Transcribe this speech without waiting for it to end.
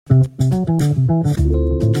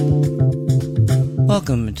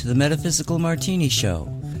Welcome to the Metaphysical Martini Show,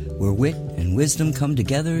 where wit and wisdom come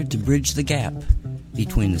together to bridge the gap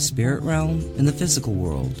between the spirit realm and the physical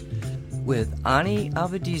world. With Ani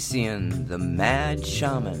Avedissian, the Mad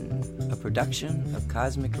Shaman, a production of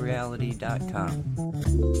CosmicReality.com.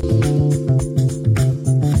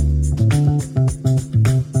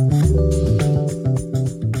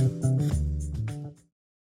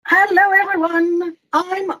 Hello everyone,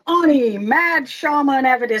 I'm Ani, Mad Shaman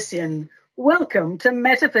Avedissian. Welcome to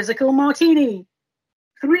Metaphysical Martini.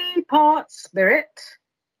 3 parts spirit,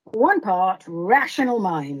 1 part rational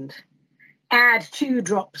mind. Add 2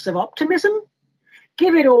 drops of optimism.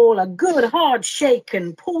 Give it all a good hard shake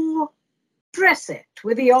and pour. Dress it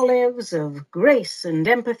with the olives of grace and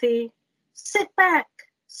empathy. Sit back,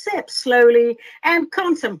 sip slowly, and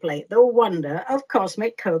contemplate the wonder of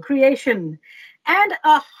cosmic co-creation. And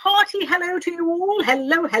a hearty hello to you all.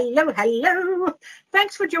 Hello, hello, hello.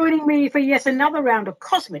 Thanks for joining me for yet another round of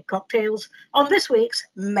cosmic cocktails on this week's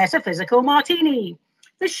Metaphysical Martini,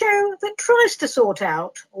 the show that tries to sort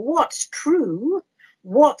out what's true,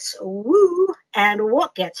 what's woo, and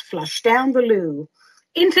what gets flushed down the loo.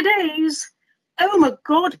 In today's, oh my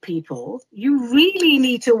God, people, you really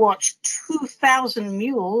need to watch 2,000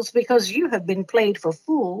 Mules because you have been played for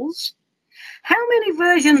fools. How many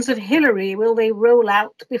versions of Hillary will they roll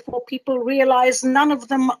out before people realize none of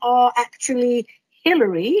them are actually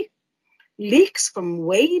Hillary? Leaks from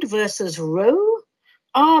Wade versus Roe?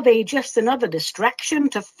 Are they just another distraction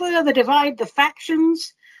to further divide the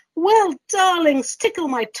factions? Well, darlings, tickle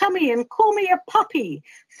my tummy and call me a puppy.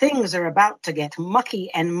 Things are about to get mucky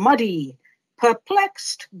and muddy.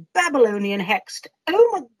 Perplexed, Babylonian hexed. Oh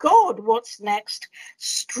my God, what's next?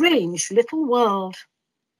 Strange little world.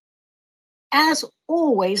 As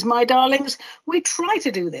always, my darlings, we try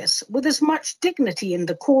to do this with as much dignity and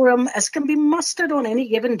decorum as can be mustered on any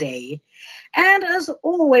given day. And as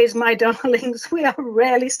always, my darlings, we are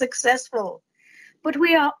rarely successful, but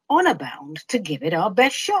we are honor-bound to give it our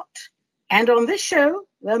best shot. And on this show,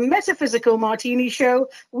 the Metaphysical Martini Show,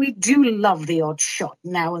 we do love the odd shot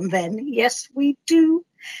now and then. Yes, we do.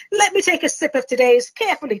 Let me take a sip of today's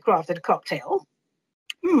carefully crafted cocktail.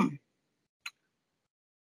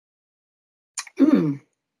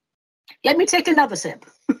 Let me take another sip.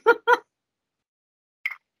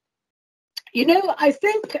 You know, I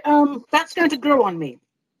think that's going to grow on me.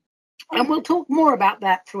 And we'll talk more about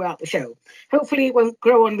that throughout the show. Hopefully it won't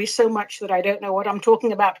grow on me so much that I don't know what I'm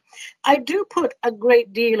talking about. I do put a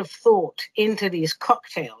great deal of thought into these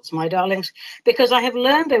cocktails, my darlings, because I have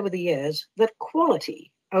learned over the years that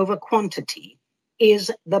quality over quantity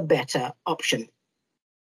is the better option.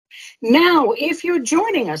 Now, if you're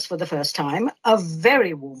joining us for the first time, a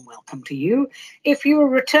very warm welcome to you. If you're a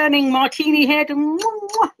returning martini head,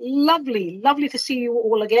 lovely to see you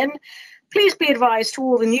all again. Please be advised to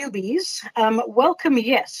all the newbies, welcome,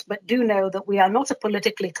 yes, but do know that we are not a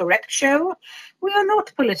politically correct show. We are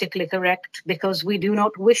not politically correct because we do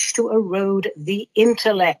not wish to erode the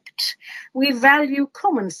intellect. We value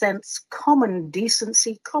common sense, common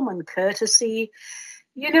decency, common courtesy.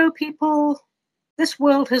 You know, people, this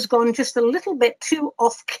world has gone just a little bit too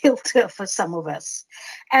off-kilter for some of us.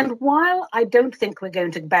 And while I don't think we're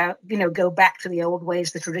going to go back to the old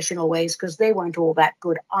ways, the traditional ways, because they weren't all that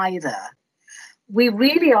good either, we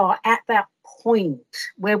really are at that point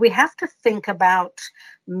where we have to think about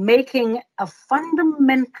making a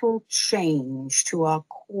fundamental change to our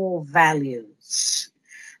core values.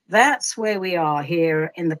 That's where we are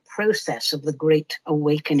here in the process of the Great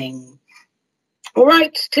Awakening. All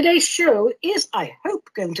right, today's show is, I hope,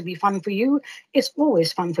 going to be fun for you. It's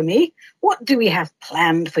always fun for me. What do we have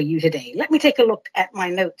planned for you today? Let me take a look at my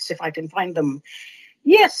notes if I can find them.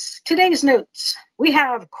 Yes, today's notes. We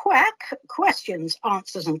have quack, questions,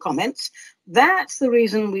 answers, and comments. That's the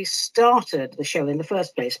reason we started the show in the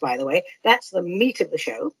first place, by the way. That's the meat of the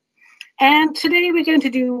show. And today we're going to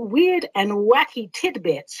do weird and wacky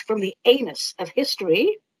tidbits from the anus of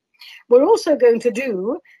history. We're also going to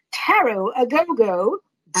do Tarot a Go-Go.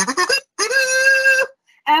 I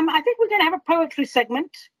think we're going to have a poetry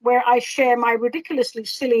segment where I share my ridiculously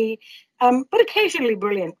silly, but occasionally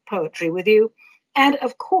brilliant poetry with you. And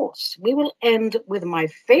of course, we will end with my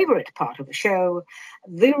favorite part of the show,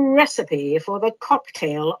 the recipe for the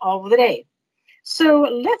cocktail of the day. So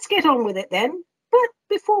let's get on with it then. But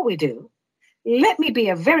before we do, let me be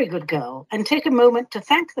a very good girl and take a moment to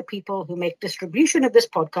thank the people who make distribution of this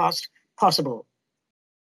podcast possible.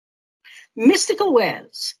 Mystical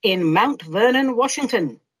Wares in Mount Vernon,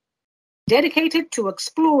 Washington. Dedicated to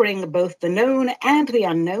exploring both the known and the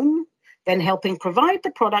unknown, then helping provide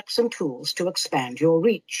the products and tools to expand your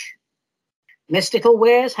reach. Mystical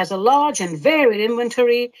Wares has a large and varied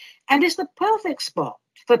inventory and is the perfect spot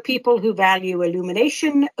for people who value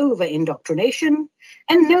illumination over indoctrination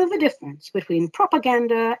and know the difference between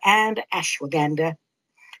propaganda and ashwagandha.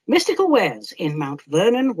 Mystical Wares in Mount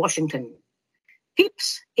Vernon, Washington.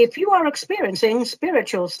 Peeps, if you are experiencing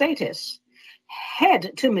spiritual status,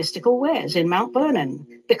 head to Mystical Wares in Mount Vernon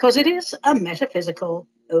because it is a metaphysical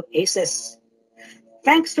oasis.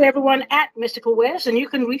 Thanks to everyone at Mystical Wares, and you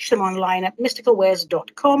can reach them online at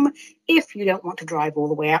mysticalwares.com if you don't want to drive all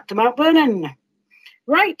the way out to Mount Vernon.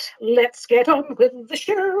 Right, let's get on with the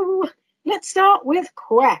show. Let's start with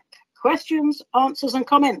Quack. Questions, answers, and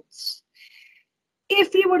comments.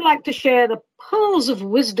 If you would like to share the pearls of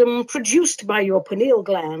wisdom produced by your pineal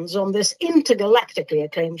glands on this intergalactically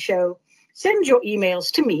acclaimed show, send your emails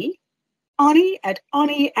to me, Ani at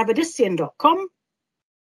aniavedissian.com,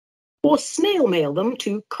 or snail mail them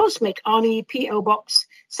to Cosmic Ani, P.O. Box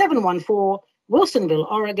 714, Wilsonville,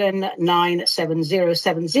 Oregon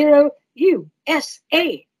 97070,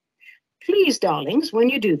 USA. Please, darlings, when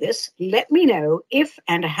you do this, let me know if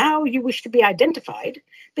and how you wish to be identified,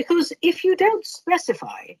 because if you don't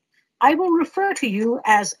specify, I will refer to you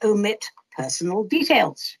as omit personal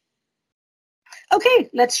details. Okay,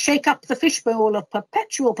 let's shake up the fishbowl of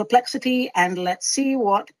perpetual perplexity and let's see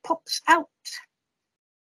what pops out.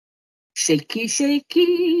 Shaky,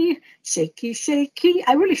 shaky, shaky, shaky.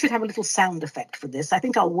 I really should have a little sound effect for this. I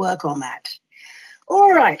think I'll work on that.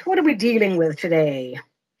 All right, what are we dealing with today?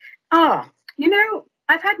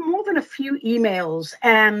 I've had more than a few emails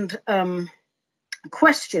and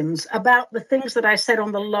questions about the things that I said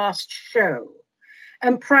on the last show,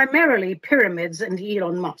 and primarily pyramids and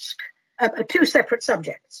Elon Musk, two separate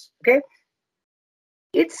subjects, okay?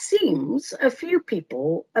 It seems a few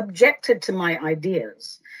people objected to my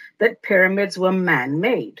ideas that pyramids were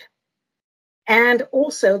man-made, and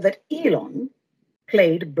also that Elon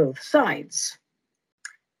played both sides.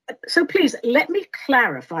 So please, let me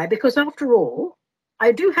clarify, because after all,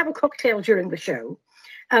 I do have a cocktail during the show.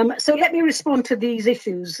 So let me respond to these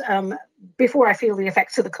issues before I feel the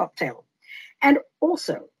effects of the cocktail. And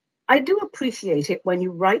also, I do appreciate it when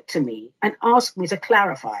you write to me and ask me to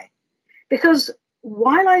clarify, because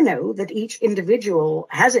while I know that each individual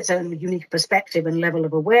has its own unique perspective and level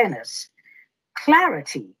of awareness,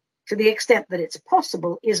 clarity, to the extent that it's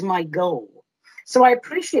possible, is my goal. So I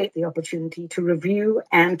appreciate the opportunity to review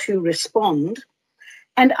and to respond.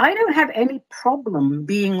 And I don't have any problem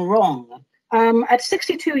being wrong. At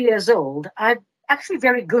 62 years old, I'm actually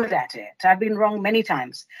very good at it. I've been wrong many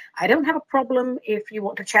times. I don't have a problem if you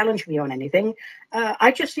want to challenge me on anything.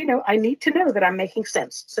 I just, I need to know that I'm making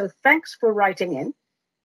sense. So thanks for writing in.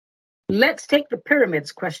 Let's take the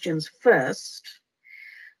pyramids questions first.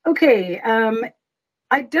 Okay,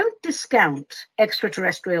 I don't discount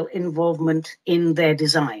extraterrestrial involvement in their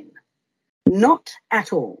design. Not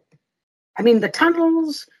at all. I mean, the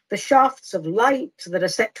tunnels, the shafts of light that are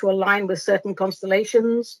set to align with certain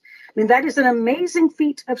constellations, I mean, that is an amazing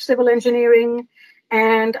feat of civil engineering.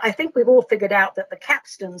 And I think we've all figured out that the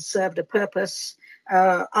capstans served a purpose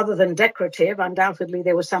other than decorative. Undoubtedly,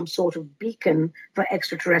 there was some sort of beacon for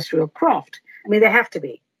extraterrestrial craft. I mean, there have to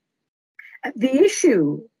be. The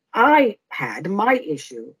issue my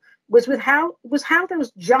issue was how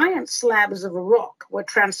those giant slabs of rock were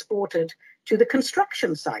transported to the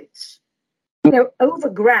construction sites. Over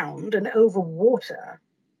ground and over water,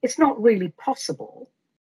 it's not really possible.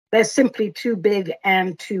 They're simply too big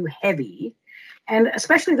and too heavy. And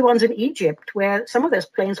especially the ones in Egypt, where some of those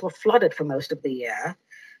plains were flooded for most of the year.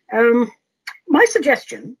 My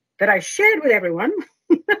suggestion that I shared with everyone,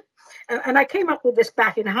 and I came up with this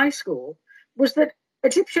back in high school, was that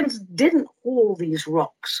Egyptians didn't haul these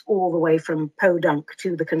rocks all the way from Podunk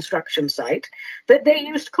to the construction site, that they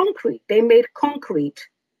used concrete. They made concrete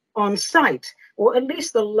on site, or at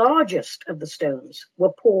least the largest of the stones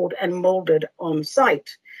were poured and molded on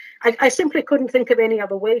site. I simply couldn't think of any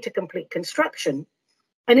other way to complete construction.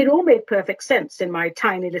 And it all made perfect sense in my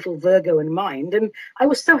tiny little Virgoan mind. And I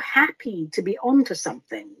was so happy to be onto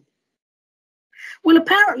something. Well,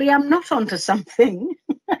 apparently I'm not onto something.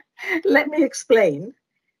 Let me explain.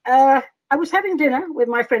 I was having dinner with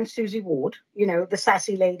my friend Susie Ward, the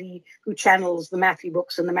sassy lady who channels the Matthew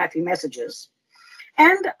books and the Matthew messages.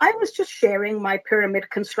 And I was just sharing my pyramid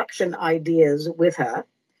construction ideas with her.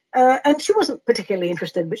 And she wasn't particularly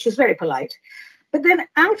interested, but she's very polite. But then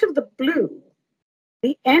out of the blue,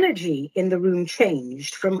 the energy in the room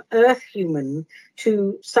changed from earth human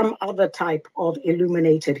to some other type of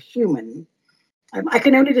illuminated human. I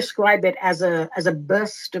can only describe it as a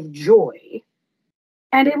burst of joy.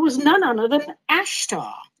 And it was none other than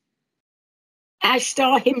Ashtar.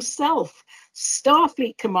 Ashtar himself,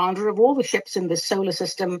 Starfleet commander of all the ships in this solar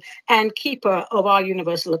system and keeper of our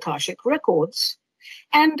universal Akashic records.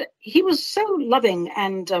 And he was so loving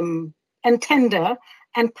and tender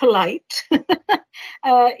and polite.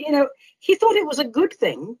 He thought it was a good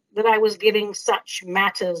thing that I was giving such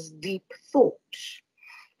matters deep thought.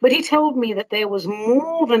 But he told me that there was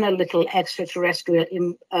more than a little extraterrestrial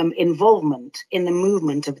involvement in the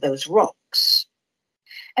movement of those rocks.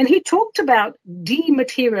 And he talked about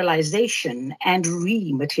dematerialization and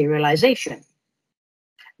rematerialization.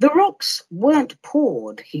 The rocks weren't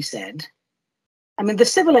poured, he said. I mean, the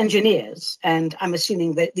civil engineers, and I'm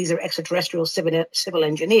assuming that these are extraterrestrial civil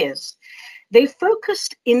engineers, they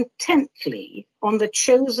focused intently on the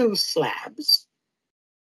chosen slabs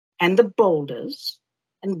and the boulders,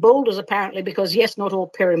 and boulders apparently because, yes, not all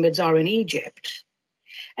pyramids are in Egypt.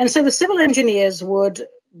 And so the civil engineers would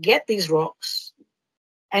get these rocks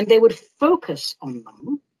and they would focus on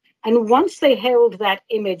them. And once they held that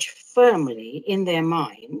image firmly in their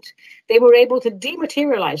mind, they were able to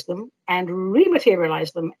dematerialize them and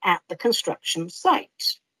rematerialize them at the construction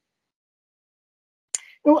site.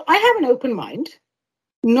 Well, I have an open mind,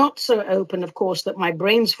 not so open, of course, that my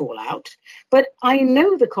brains fall out, but I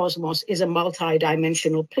know the cosmos is a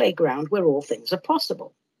multi-dimensional playground where all things are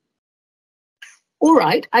possible. All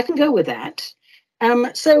right, I can go with that.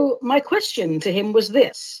 So my question to him was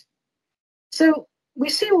this. So we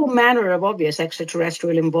see all manner of obvious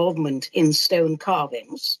extraterrestrial involvement in stone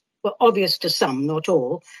carvings. Well, obvious to some, not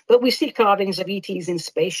all, but we see carvings of ETs in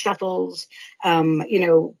space shuttles,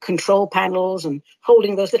 control panels and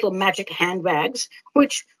holding those little magic handbags,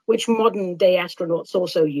 which modern day astronauts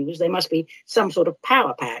also use. They must be some sort of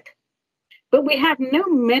power pack. But we have no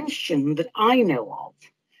mention that I know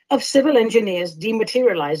of civil engineers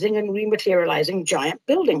dematerializing and rematerializing giant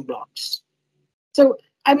building blocks. So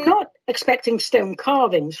I'm not expecting stone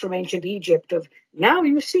carvings from ancient Egypt of now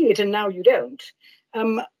you see it and now you don't.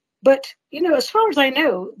 But, as far as I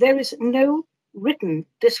know, there is no written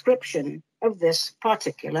description of this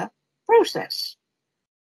particular process.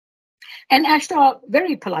 And Ashtar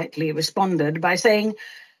very politely responded by saying,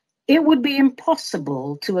 it would be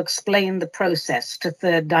impossible to explain the process to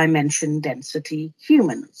third dimension density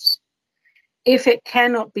humans. If it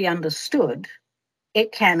cannot be understood,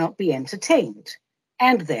 it cannot be entertained,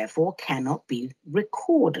 and therefore cannot be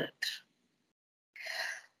recorded.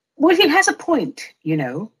 Well, he has a point,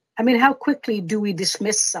 I mean, how quickly do we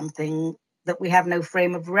dismiss something that we have no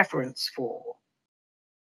frame of reference for?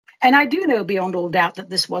 And I do know beyond all doubt that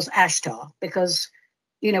this was Ashtar, because,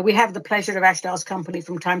 we have the pleasure of Ashtar's company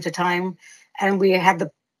from time to time, and we have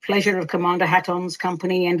the pleasure of Commander Hatton's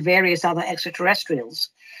company and various other extraterrestrials.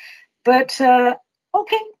 But,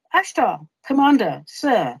 okay, Ashtar, Commander,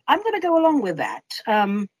 sir, I'm going to go along with that.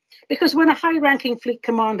 Because when a high-ranking fleet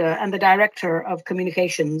commander and the director of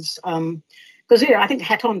communications, because I think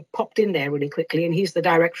Hatton popped in there really quickly, and he's the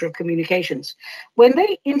director of communications. When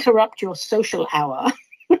they interrupt your social hour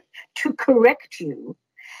to correct you,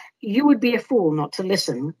 you would be a fool not to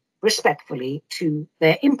listen respectfully to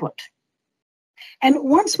their input. And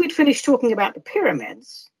once we'd finished talking about the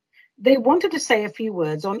pyramids, they wanted to say a few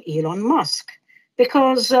words on Elon Musk,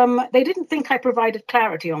 because they didn't think I provided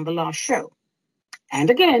clarity on the last show. And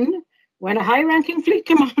again, when a high-ranking fleet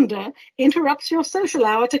commander interrupts your social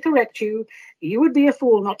hour to correct you, you would be a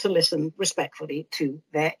fool not to listen respectfully to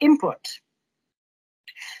their input.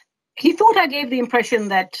 He thought I gave the impression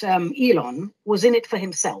that Elon was in it for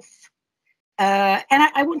himself. And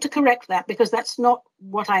I want to correct that, because that's not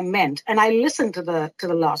what I meant. And I listened to the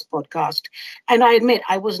last podcast, and I admit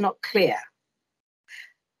I was not clear.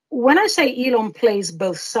 When I say Elon plays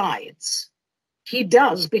both sides, he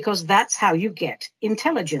does, because that's how you get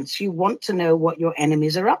intelligence. You want to know what your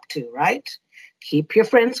enemies are up to, right? Keep your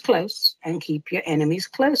friends close and keep your enemies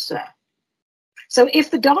closer. So if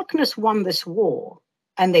the darkness won this war,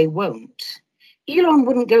 and they won't, Elon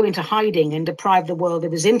wouldn't go into hiding and deprive the world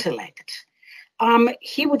of his intellect.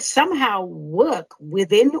 He would somehow work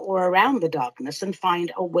within or around the darkness and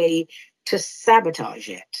find a way to sabotage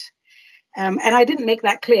it. And I didn't make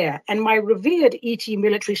that clear. And my revered ET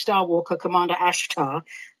military star walker, Commander Ashtar,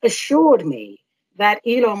 assured me that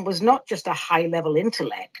Elon was not just a high-level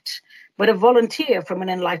intellect, but a volunteer from an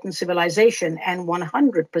enlightened civilization and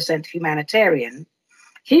 100% humanitarian,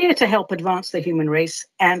 here to help advance the human race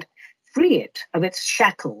and free it of its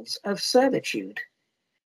shackles of servitude.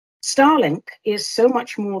 Starlink is so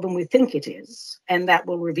much more than we think it is, and that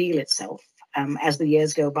will reveal itself as the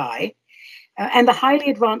years go by. And the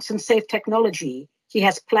highly advanced and safe technology he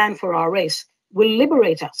has planned for our race will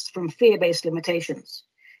liberate us from fear-based limitations,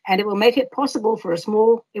 and it will make it impossible for a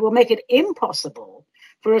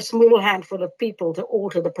small handful of people to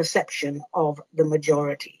alter the perception of the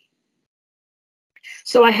majority.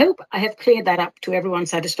 So I hope I have cleared that up to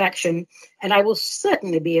everyone's satisfaction, and I will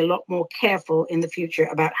certainly be a lot more careful in the future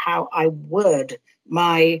about how I word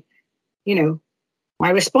my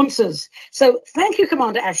responses. So thank you,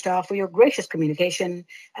 Commander Ashtar, for your gracious communication.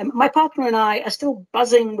 My partner and I are still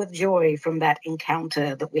buzzing with joy from that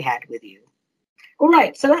encounter that we had with you. All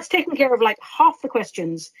right, so that's taken care of like half the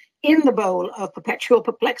questions in the bowl of perpetual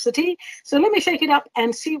perplexity. So let me shake it up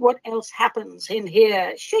and see what else happens in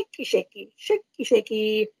here. Shaky, shaky, shaky,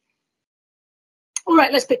 shaky. All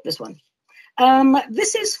right, let's pick this one.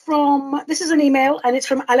 This is an email, and it's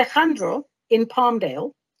from Alejandro in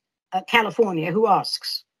Palmdale, California, who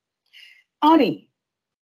asks, Ani,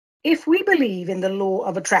 if we believe in the law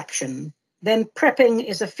of attraction, then prepping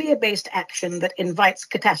is a fear-based action that invites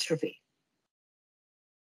catastrophe.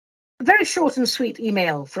 A very short and sweet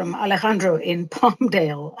email from Alejandro in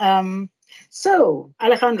Palmdale. So,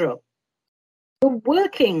 Alejandro, the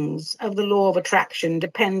workings of the law of attraction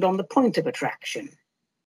depend on the point of attraction.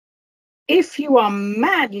 If you are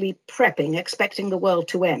madly prepping, expecting the world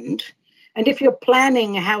to end, and if you're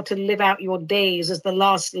planning how to live out your days as the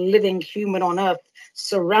last living human on Earth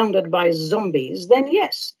surrounded by zombies, then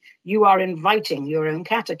yes, you are inviting your own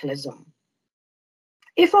cataclysm.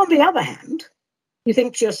 If, on the other hand, you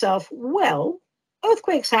think to yourself, well,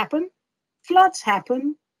 earthquakes happen, floods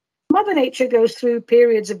happen, Mother Nature goes through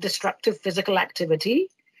periods of destructive physical activity,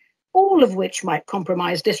 all of which might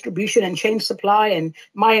compromise distribution and chain supply and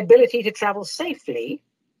my ability to travel safely,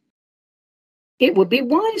 it would be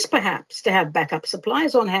wise, perhaps, to have backup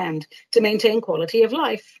supplies on hand to maintain quality of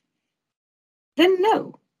life. Then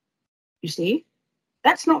no, you see,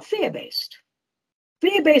 that's not fear-based.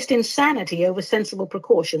 Fear-based insanity over sensible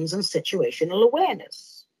precautions and situational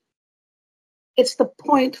awareness. It's the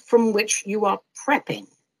point from which you are prepping.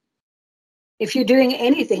 If you're doing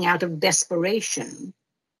anything out of desperation,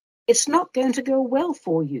 it's not going to go well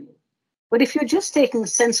for you. But if you're just taking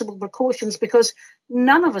sensible precautions because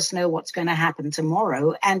none of us know what's going to happen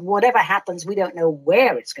tomorrow, and whatever happens, we don't know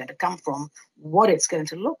where it's going to come from, what it's going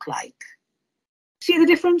to look like. See the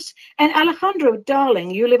difference? And Alejandro,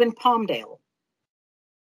 darling, you live in Palmdale.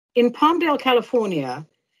 In Palmdale, California,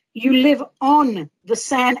 you live on the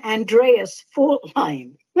San Andreas fault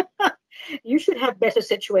line. You should have better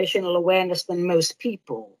situational awareness than most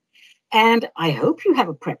people. And I hope you have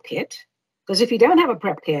a prep kit, because if you don't have a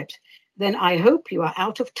prep kit, then I hope you are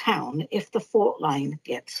out of town if the fault line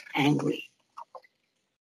gets angry.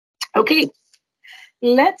 Okay,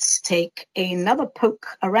 let's take another poke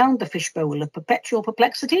around the fishbowl of perpetual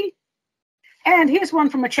perplexity. And here's one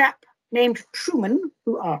from a chap named Truman,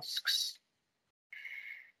 who asks,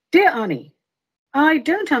 Dear Ani, I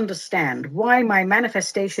don't understand why my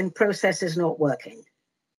manifestation process is not working.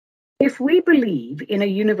 If we believe in a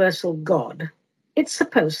universal God, it's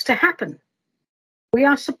supposed to happen. We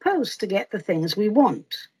are supposed to get the things we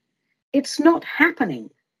want. It's not happening.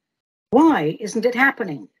 Why isn't it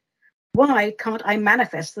happening? Why can't I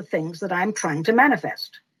manifest the things that I'm trying to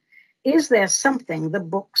manifest? Is there something the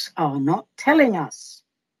books are not telling us?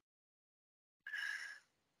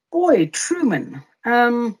 Boy, Truman,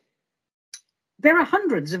 there are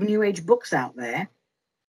hundreds of New Age books out there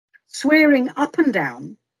swearing up and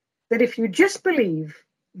down that if you just believe,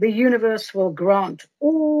 the universe will grant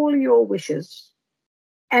all your wishes.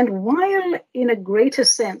 And while in a greater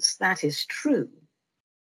sense that is true,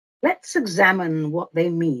 let's examine what they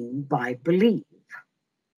mean by believe.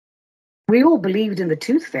 We all believed in the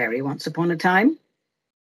tooth fairy once upon a time.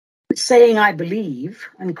 Saying I believe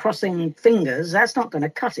and crossing fingers, that's not going to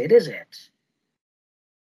cut it, is it?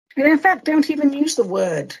 And in fact, don't even use the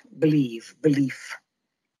word believe, belief.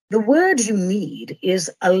 The word you need is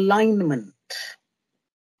alignment.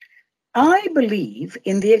 I believe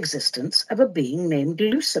in the existence of a being named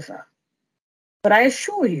Lucifer, but I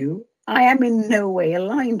assure you, I am in no way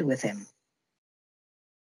aligned with him.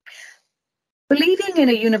 Believing in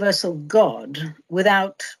a universal God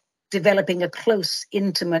without developing a close,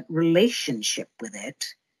 intimate relationship with it,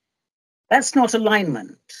 that's not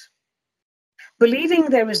alignment. Believing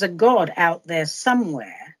there is a God out there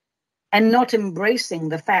somewhere and not embracing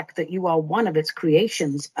the fact that you are one of its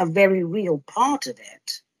creations, a very real part of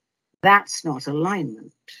it, that's not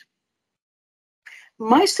alignment.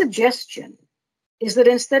 My suggestion is that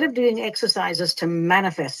instead of doing exercises to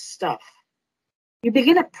manifest stuff, you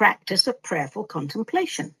begin a practice of prayerful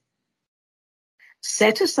contemplation.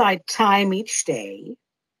 Set aside time each day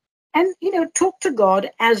and, talk to God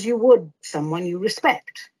as you would someone you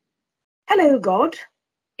respect. Hello, God.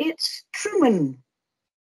 It's Truman.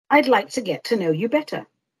 I'd like to get to know you better.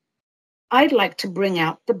 I'd like to bring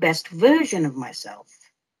out the best version of myself.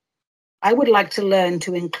 I would like to learn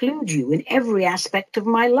to include you in every aspect of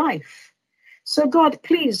my life. So God,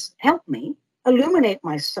 please help me illuminate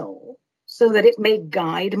my soul so that it may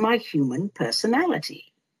guide my human personality.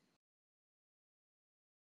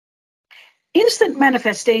 Instant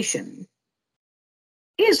manifestation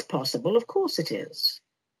is possible, of course it is,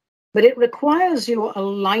 but it requires your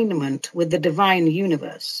alignment with the divine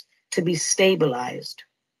universe to be stabilized.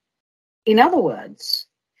 In other words,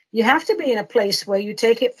 you have to be in a place where you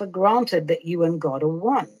take it for granted that you and God are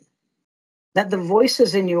one, that the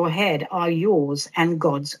voices in your head are yours and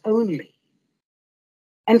God's only.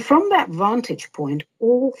 And from that vantage point,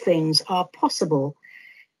 all things are possible.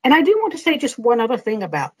 And I do want to say just one other thing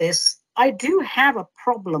about this. I do have a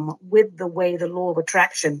problem with the way the law of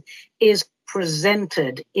attraction is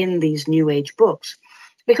presented in these New Age books,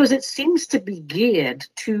 because it seems to be geared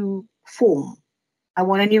to form. I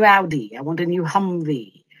want a new Audi. I want a new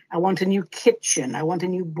Humvee. I want a new kitchen. I want a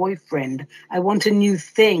new boyfriend. I want a new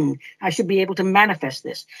thing. I should be able to manifest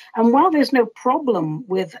this. And while there's no problem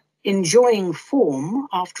with enjoying form,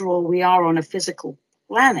 after all, we are on a physical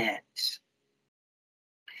planet,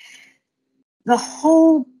 the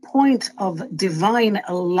whole point of divine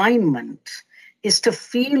alignment is to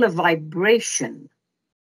feel a vibration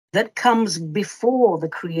that comes before the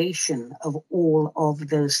creation of all of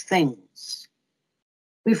those things.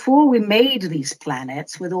 Before we made these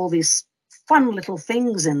planets with all these fun little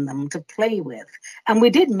things in them to play with, and we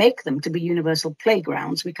did make them to be universal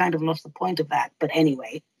playgrounds, we kind of lost the point of that, but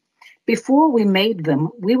anyway, before we made them,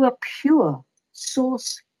 we were pure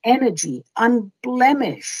source energy,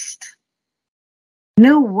 unblemished.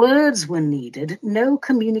 No words were needed, no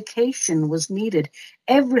communication was needed.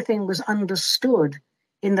 Everything was understood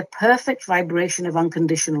in the perfect vibration of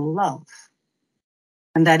unconditional love.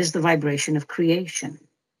 And that is the vibration of creation.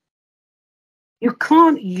 You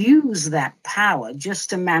can't use that power just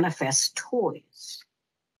to manifest toys.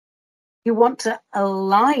 You want to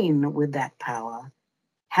align with that power,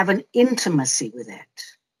 have an intimacy with it,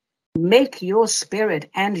 make your spirit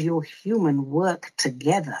and your human work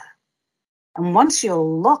together. And once you're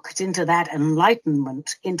locked into that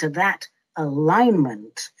enlightenment, into that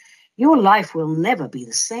alignment, your life will never be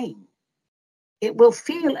the same. It will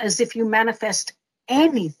feel as if you manifest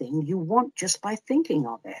anything you want just by thinking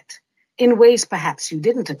of it, in ways perhaps you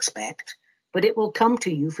didn't expect, but it will come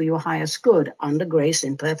to you for your highest good, under grace,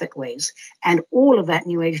 in perfect ways, and all of that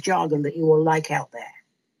New Age jargon that you will like out there.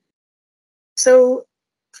 So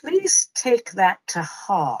please take that to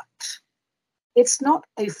heart. It's not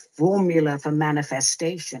a formula for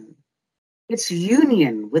manifestation. It's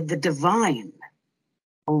union with the divine.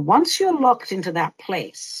 And once you're locked into that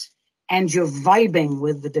place and you're vibing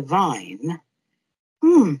with the divine,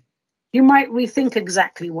 you might rethink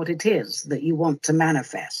exactly what it is that you want to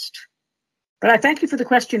manifest. But I thank you for the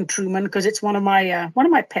question, Truman, because it's one of my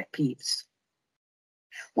pet peeves.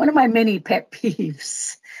 One of my many pet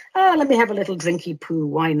peeves. Let me have a little drinky poo.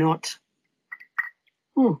 Why not?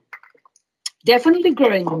 Definitely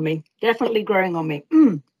growing on me. Definitely growing on me.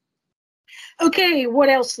 Okay, what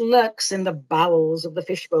else lurks in the bowels of the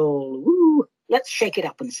fishbowl? Ooh, let's shake it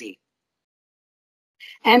up and see.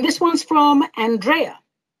 And this one's from Andrea.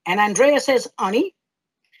 And Andrea says, Ani,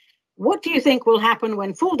 what do you think will happen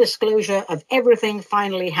when full disclosure of everything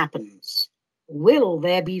finally happens? Will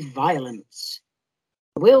there be violence?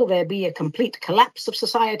 Will there be a complete collapse of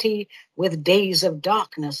society with days of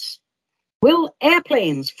darkness? Will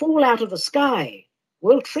airplanes fall out of the sky?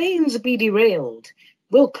 Will trains be derailed?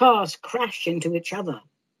 Will cars crash into each other?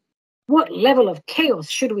 What level of chaos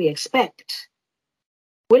should we expect?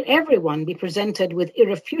 Will everyone be presented with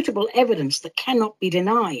irrefutable evidence that cannot be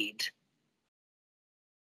denied?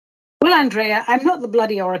 Well, Andrea, I'm not the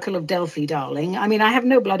bloody Oracle of Delphi, darling. I mean, I have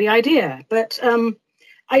no bloody idea. But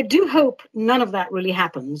I do hope none of that really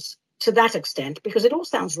happens to that extent, because it all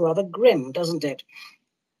sounds rather grim, doesn't it?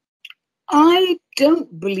 I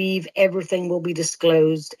don't believe everything will be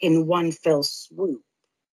disclosed in one fell swoop.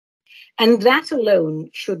 And that alone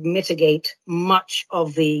should mitigate much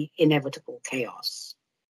of the inevitable chaos.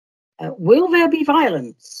 Will there be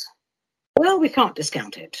violence? Well, we can't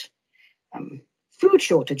discount it. Food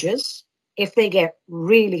shortages, if they get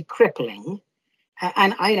really crippling,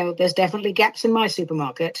 and I know there's definitely gaps in my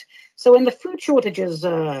supermarket. So when the food shortages,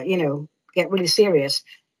 get really serious,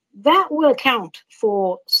 that will account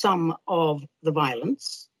for some of the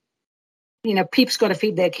violence. Peeps got to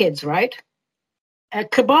feed their kids, right?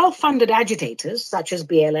 Cabal-funded agitators, such as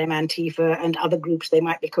BLM, Antifa, and other groups they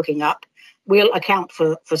might be cooking up, will account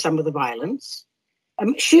for some of the violence.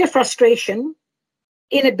 Sheer frustration,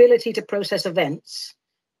 inability to process events,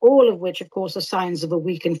 all of which, of course, are signs of a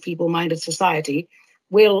weak and feeble-minded society,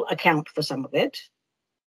 will account for some of it.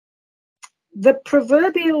 The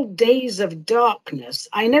proverbial days of darkness.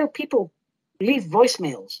 I know people leave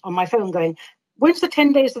voicemails on my phone going, when's the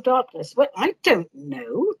 10 days of darkness? Well, I don't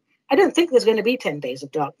know. I don't think there's going to be 10 days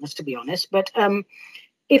of darkness, to be honest. But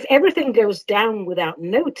if everything goes down without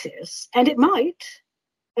notice, and it might,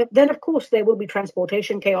 then, of course, there will be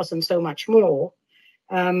transportation chaos and so much more.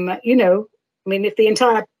 If the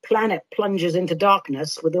entire planet plunges into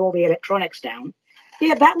darkness with all the electronics down,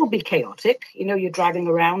 yeah, that will be chaotic. You're driving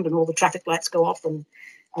around and all the traffic lights go off, and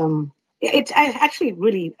it's actually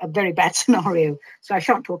really a very bad scenario, so I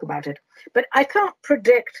shan't talk about it. But I can't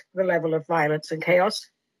predict the level of violence and chaos.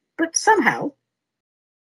 But somehow,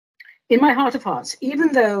 in my heart of hearts,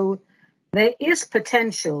 even though there is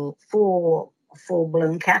potential for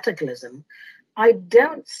full-blown cataclysm, I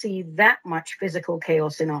don't see that much physical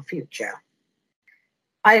chaos in our future.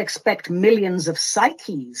 I expect millions of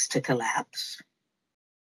psyches to collapse,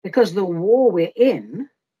 because the war we're in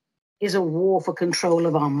is a war for control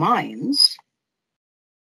of our minds.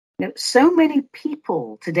 So many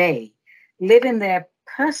people today live in their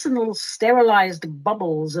personal sterilized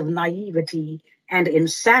bubbles of naivety and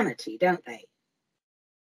insanity, don't they?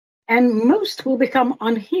 And most will become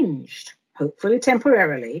unhinged, hopefully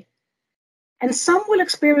temporarily, and some will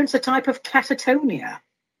experience a type of catatonia.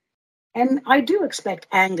 And I do expect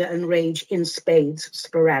anger and rage in spades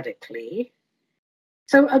sporadically.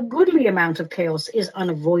 So a goodly amount of chaos is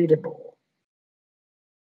unavoidable.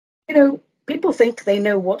 People think they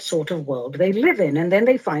know what sort of world they live in, and then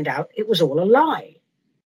they find out it was all a lie,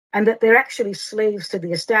 and that they're actually slaves to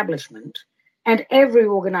the establishment, and every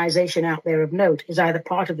organization out there of note is either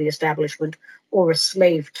part of the establishment or a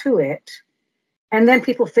slave to it. And then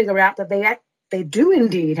people figure out that they do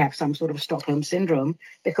indeed have some sort of Stockholm syndrome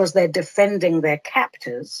because they're defending their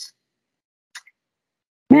captors.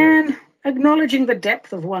 Man, acknowledging the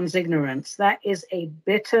depth of one's ignorance, that is a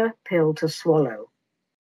bitter pill to swallow.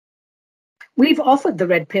 We've offered the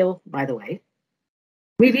red pill, by the way.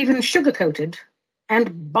 We've even sugarcoated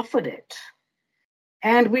and buffered it.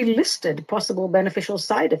 And we listed possible beneficial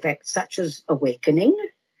side effects such as awakening,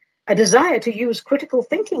 a desire to use critical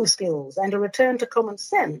thinking skills, and a return to common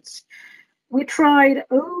sense. We tried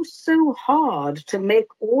oh so hard to make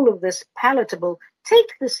all of this palatable.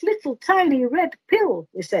 Take this little tiny red pill,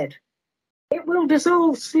 we said. It will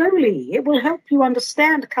dissolve slowly. It will help you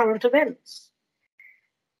understand current events.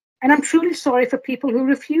 And I'm truly sorry for people who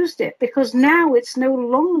refused it, because now it's no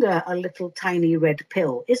longer a little tiny red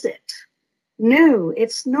pill, is it? No,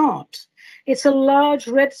 it's not. It's a large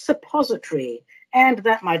red suppository. And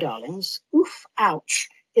that, my darlings, oof, ouch,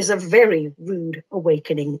 is a very rude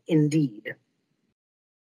awakening indeed.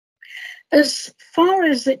 As far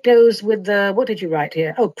as it goes with what did you write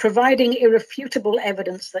here? Oh, providing irrefutable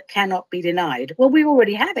evidence that cannot be denied. Well, we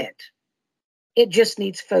already have it. It just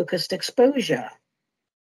needs focused exposure.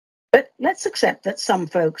 But let's accept that some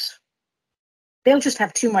folks, they'll just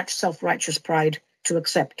have too much self-righteous pride to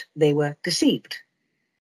accept they were deceived.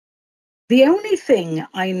 The only thing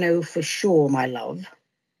I know for sure, my love,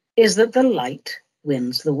 is that the light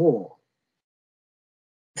wins the war.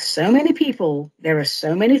 So many people, there are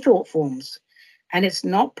so many thought forms, and it's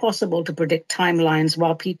not possible to predict timelines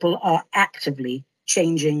while people are actively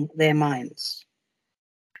changing their minds.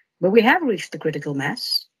 But we have reached the critical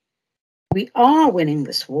mass. We are winning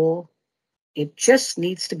this war. It just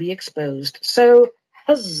needs to be exposed. So,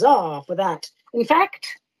 huzzah for that. In fact,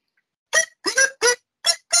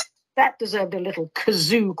 that deserved a little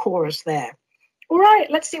kazoo chorus there. All right,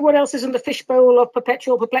 let's see what else is in the fishbowl of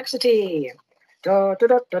perpetual perplexity. Da, da,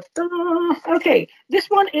 da, da, da. Okay, this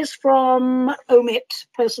one is from Omit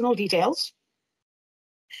Personal Details.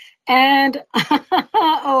 And,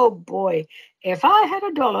 oh boy, if I had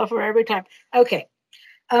 $1 for every time. Okay,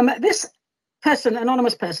 this person,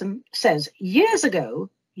 anonymous person, says, years ago,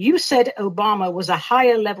 you said Obama was a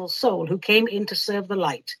higher level soul who came in to serve the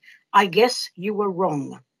light. I guess you were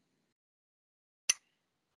wrong.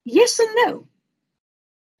 Yes and no.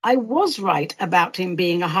 I was right about him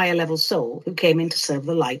being a higher level soul who came in to serve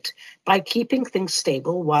the light by keeping things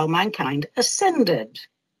stable while mankind ascended.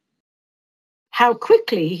 How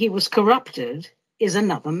quickly he was corrupted is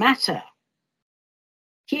another matter.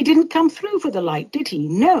 He didn't come through for the light, did he?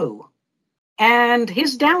 No. And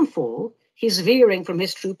his downfall, his veering from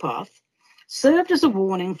his true path, served as a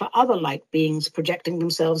warning for other light beings projecting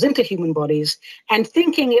themselves into human bodies and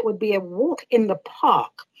thinking it would be a walk in the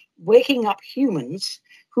park, waking up humans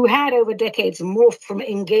who had over decades morphed from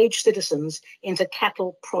engaged citizens into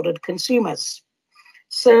cattle-prodded consumers.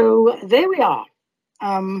 So there we are.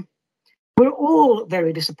 We're all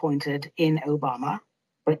very disappointed in Obama,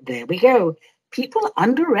 but there we go. People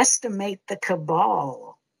underestimate the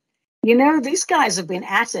cabal. You know, these guys have been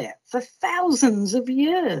at it for thousands of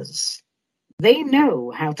years. They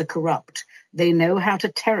know how to corrupt. They know how to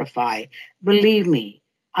terrify. Believe me,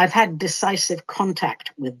 I've had decisive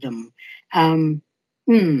contact with them. All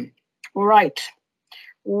right.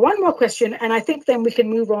 One more question, and I think then we can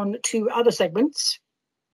move on to other segments.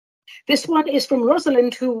 This one is from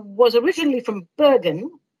Rosalind, who was originally from Bergen,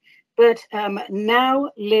 but now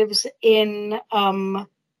lives in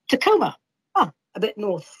Tacoma, a bit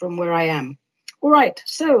north from where I am. All right,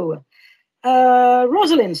 so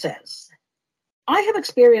Rosalind says, I have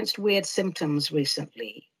experienced weird symptoms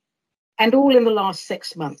recently, and all in the last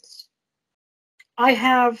 6 months. I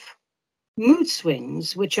have mood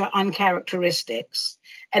swings, which are uncharacteristics,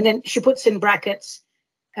 and then she puts in brackets,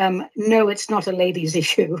 no, it's not a ladies'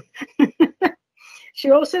 issue.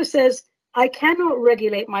 She also says, I cannot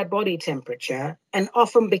regulate my body temperature and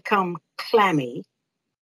often become clammy.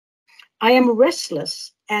 I am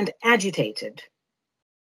restless and agitated.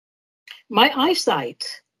 My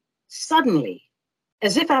eyesight suddenly,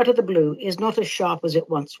 as if out of the blue, is not as sharp as it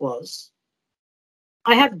once was.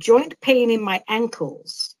 I have joint pain in my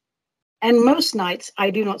ankles, and most nights I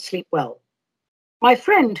do not sleep well. My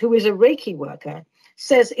friend, who is a Reiki worker,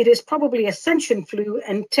 says it is probably ascension flu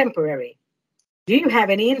and temporary. Do you have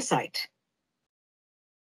any insight?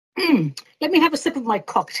 Let me have a sip of my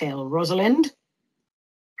cocktail, Rosalind.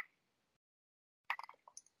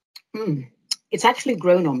 It's actually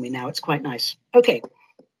grown on me now. It's quite nice. Okay.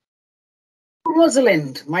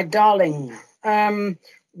 Rosalind, my darling,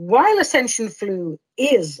 while ascension flu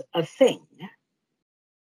is a thing,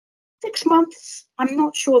 6 months, I'm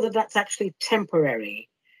not sure that that's actually temporary.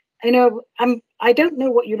 You know, I don't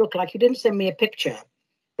know what you look like. You didn't send me a picture.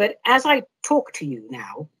 But as I talk to you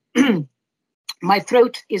now, my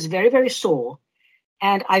throat is very, very sore.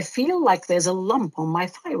 And I feel like there's a lump on my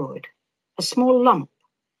thyroid, a small lump.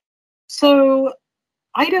 So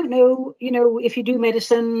I don't know, if you do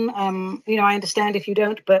medicine, I understand if you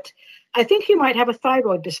don't, but I think you might have a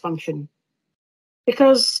thyroid dysfunction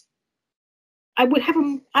because I would have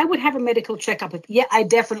a medical checkup. Yeah, I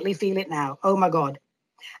definitely feel it now. Oh my God.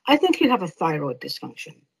 I think you have a thyroid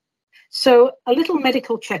dysfunction. So a little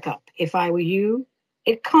medical checkup, if I were you,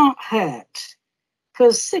 it can't hurt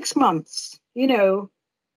because 6 months,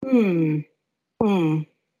 all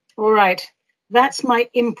right. That's my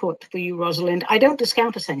input for you, Rosalind. I don't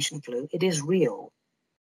discount ascension flu. It is real.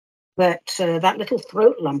 But that little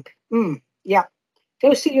throat lump, yeah,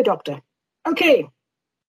 go see your doctor. Okay.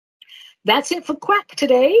 That's it for Quack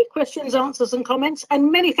today. Questions, answers, and comments.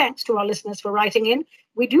 And many thanks to our listeners for writing in.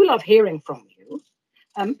 We do love hearing from you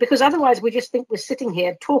because otherwise we just think we're sitting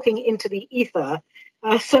here talking into the ether.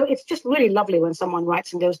 So it's just really lovely when someone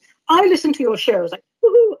writes and goes, I listen to your shows. Like,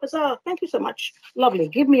 woohoo, huzzah, thank you so much. Lovely.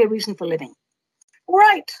 Give me a reason for living. All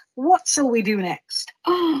right, what shall we do next?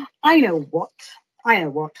 I know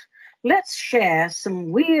what. Let's share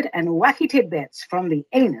some weird and wacky tidbits from the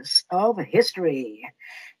anus of history.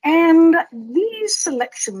 And these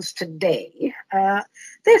selections today,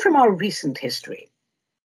 they're from our recent history.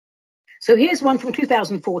 So here's one from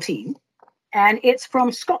 2014, and it's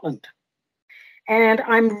from Scotland. And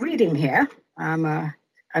I'm reading here. I'm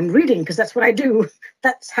reading because that's what I do.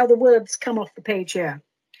 That's how the words come off the page here.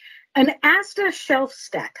 An Asda shelf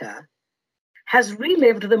stacker has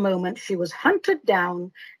relived the moment she was hunted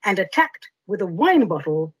down and attacked with a wine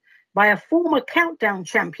bottle by a former countdown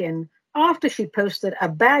champion after she posted a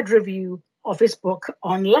bad review of his book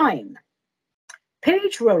online.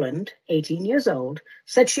 Paige Rowland, 18 years old,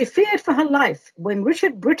 said she feared for her life when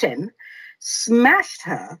Richard Brittain smashed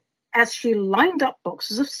her as she lined up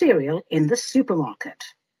boxes of cereal in the supermarket.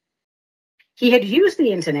 He had used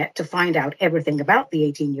the internet to find out everything about the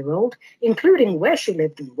 18-year-old, including where she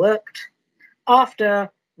lived and worked,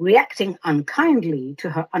 after reacting unkindly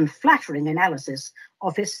to her unflattering analysis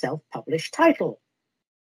of his self-published title.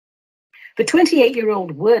 The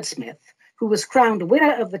 28-year-old wordsmith, who was crowned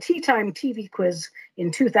winner of the Tea Time TV quiz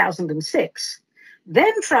in 2006,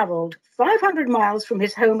 then travelled 500 miles from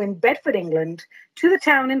his home in Bedford, England, to the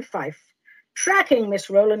town in Fife, tracking Miss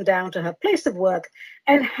Rowland down to her place of work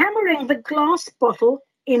and hammering the glass bottle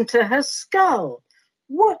into her skull.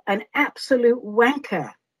 What an absolute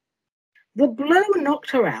wanker. The blow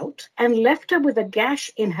knocked her out and left her with a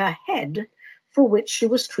gash in her head for which she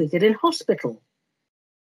was treated in hospital.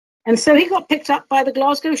 And so he got picked up by the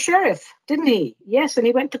Glasgow sheriff, didn't he? Yes, and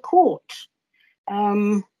he went to court.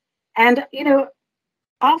 And,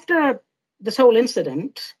 after this whole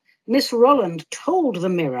incident, Miss Rolland told the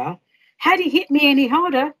mirror, had he hit me any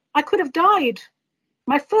harder, I could have died.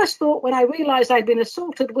 My first thought when I realized I'd been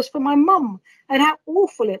assaulted was for my mum and how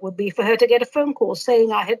awful it would be for her to get a phone call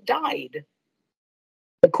saying I had died.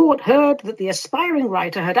 The court heard that the aspiring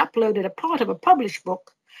writer had uploaded a part of a published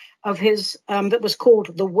book of his that was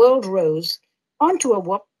called The World Rose onto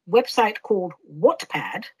a website called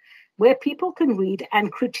Wattpad, where people can read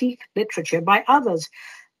and critique literature by others.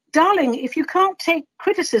 Darling, if you can't take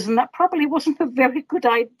criticism, that probably wasn't a very good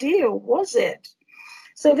idea, was it?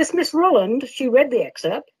 So this Miss Rolland, she read the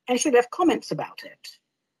excerpt and she left comments about it.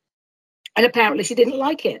 And apparently she didn't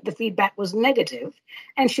like it. The feedback was negative,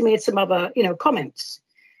 and she made some other, comments.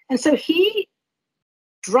 And so he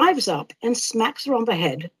drives up and smacks her on the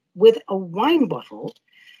head with a wine bottle,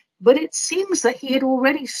 but it seems that he had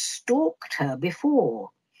already stalked her before.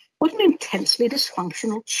 What an intensely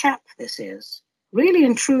dysfunctional chap this is. Really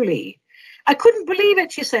and truly. I couldn't believe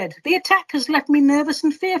it, she said. The attack has left me nervous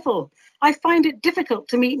and fearful. I find it difficult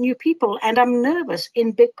to meet new people, and I'm nervous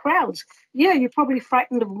in big crowds. Yeah, you're probably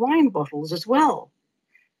frightened of wine bottles as well.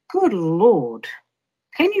 Good Lord.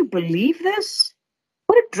 Can you believe this?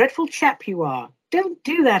 What a dreadful chap you are. Don't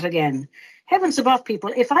do that again. Heavens above,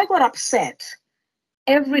 people, if I got upset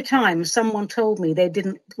every time someone told me they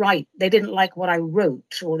didn't like what I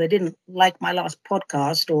wrote, or they didn't like my last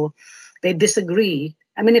podcast, or they disagree.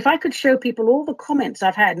 I mean, if I could show people all the comments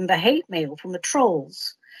I've had and the hate mail from the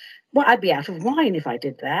trolls, well, I'd be out of wine if I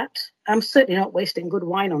did that. I'm certainly not wasting good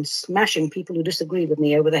wine on smashing people who disagree with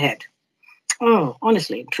me over the head. Oh,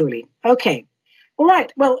 honestly, truly. Okay. All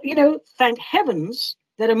right. Well, thank heavens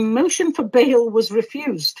that a motion for bail was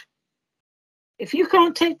refused. If you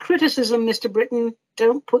can't take criticism, Mr. Britton,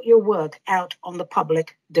 don't put your work out on the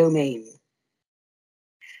public domain.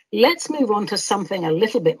 Let's move on to something a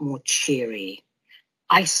little bit more cheery.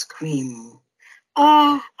 Ice cream.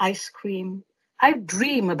 Ice cream. I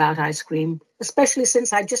dream about ice cream, especially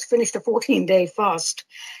since I just finished a 14-day fast.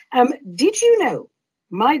 Did you know,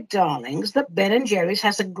 my darlings, that Ben & Jerry's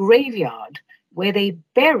has a graveyard where they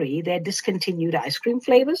bury their discontinued ice cream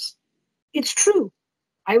flavors? It's true.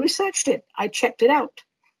 I researched it. I checked it out.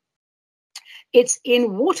 It's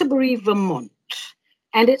in Waterbury, Vermont,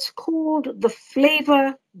 and it's called the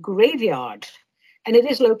Flavor Graveyard, and it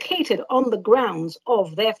is located on the grounds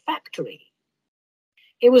of their factory.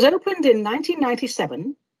 It was opened in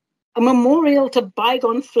 1997, a memorial to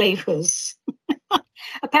bygone flavors.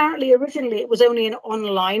 Apparently, originally, it was only an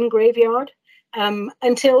online graveyard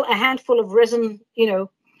until a handful of resin,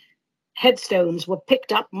 headstones were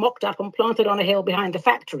picked up, mocked up, and planted on a hill behind the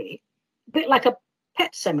factory. A bit like a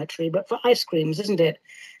pet cemetery, but for ice creams, isn't it?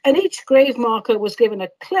 And each grave marker was given a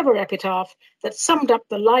clever epitaph that summed up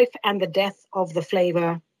the life and the death of the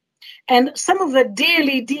flavor. And some of the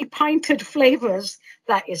dearly depinted flavors,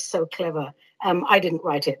 that is so clever. I didn't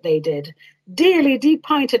write it, they did. Dearly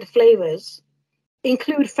depinted flavors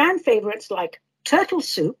include fan favorites like turtle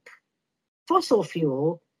soup, fossil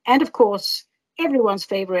fuel, and of course, everyone's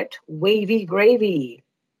favorite, wavy gravy.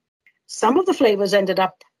 Some of the flavors ended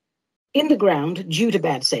up in the ground due to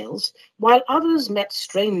bad sales, while others met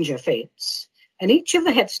stranger fates. And each of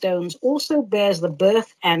the headstones also bears the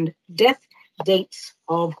birth and death dates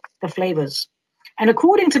of the flavors. And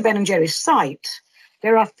according to Ben & Jerry's site,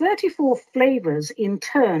 there are 34 flavors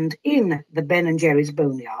interned in the Ben & Jerry's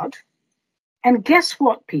boneyard. And guess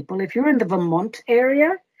what, people? If you're in the Vermont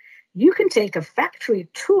area, you can take a factory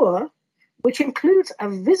tour, which includes a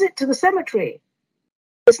visit to the cemetery.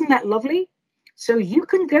 Isn't that lovely? So you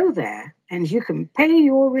can go there and you can pay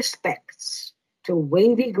your respects to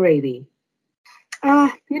wavy gravy.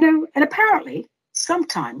 And apparently,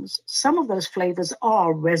 sometimes some of those flavors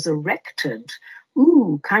are resurrected.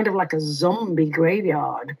 Ooh, kind of like a zombie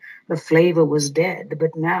graveyard. The flavor was dead,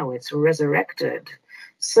 but now it's resurrected.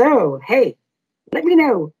 So, hey, let me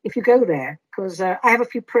know if you go there, because I have a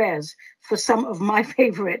few prayers for some of my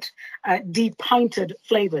favorite depinted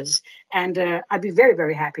flavors. And I'd be very,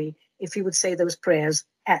 very happy if you would say those prayers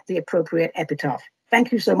at the appropriate epitaph.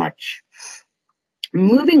 Thank you so much.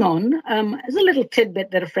 Moving on, there's a little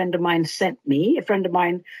tidbit that a friend of mine sent me, a friend of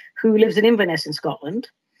mine who lives in Inverness in Scotland.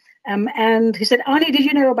 And he said, Ani, did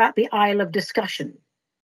you know about the Isle of Discussion?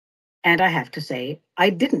 And I have to say, I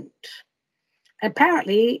didn't.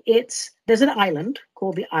 Apparently, there's an island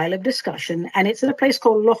called the Isle of Discussion, and it's in a place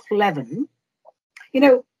called Loch Leven.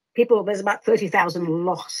 There's about 30,000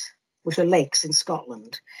 lochs, which are lakes in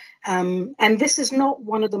Scotland. And this is not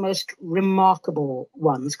one of the most remarkable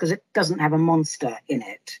ones because it doesn't have a monster in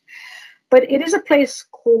it. But it is a place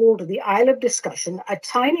called the Isle of Discussion, a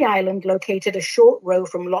tiny island located a short row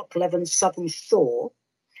from Loch Leven's southern shore.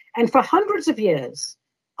 And for hundreds of years,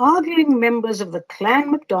 arguing members of the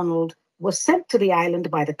Clan MacDonald were sent to the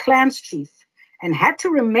island by the clan's chief and had to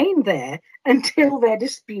remain there until their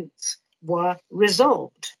disputes were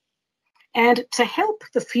resolved. And to help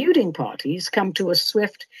the feuding parties come to a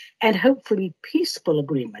swift and hopefully peaceful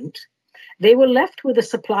agreement, they were left with a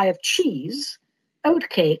supply of cheese,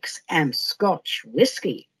 oatcakes, and Scotch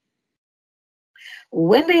whiskey.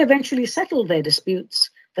 When they eventually settled their disputes,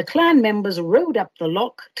 the clan members rowed up the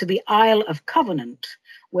loch to the Isle of Covenant,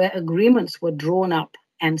 where agreements were drawn up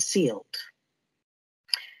and sealed.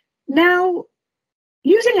 Now,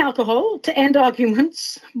 using alcohol to end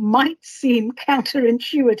arguments might seem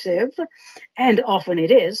counterintuitive, and often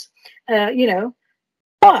it is,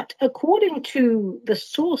 but according to the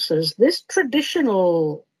sources, this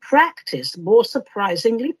traditional practice bore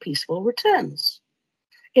surprisingly peaceful returns.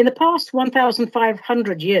 In the past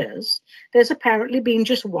 1,500 years, there's apparently been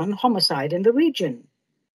just one homicide in the region.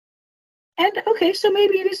 And okay, so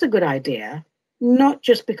maybe it is a good idea, not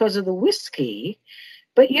just because of the whiskey,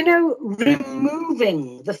 but,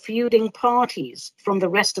 removing the feuding parties from the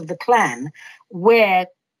rest of the clan where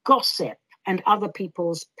gossip and other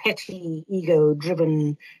people's petty,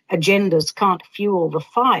 ego-driven agendas can't fuel the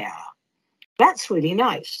fire. That's really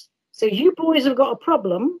nice. So you boys have got a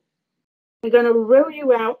problem. We're going to row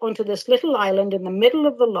you out onto this little island in the middle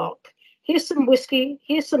of the loch. Here's some whiskey,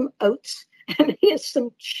 here's some oats, and here's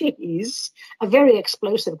some cheese. A very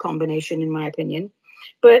explosive combination, in my opinion.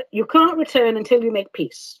 But you can't return until you make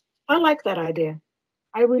peace. I like that idea.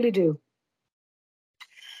 I really do.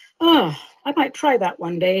 I might try that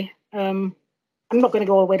one day. I'm not going to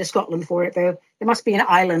go all the way to Scotland for it, though. There must be an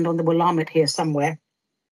island on the Willamette here somewhere.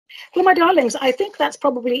 Well, my darlings, I think that's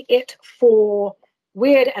probably it for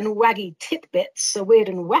weird and waggy tidbits, so weird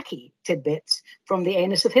and wacky tidbits from the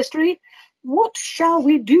anus of history. What shall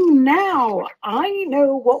we do now? I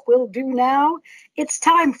know what we'll do now. It's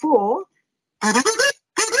time for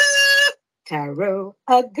Tarot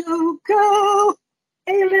a Go-Go,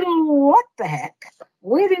 a little what the heck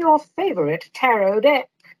with your favorite tarot deck.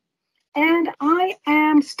 And I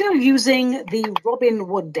am still using the Robin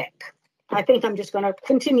Wood deck. I think I'm just going to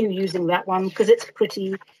continue using that one because it's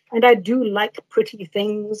pretty, and I do like pretty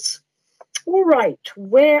things. All right,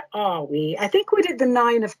 where are we? I think we did the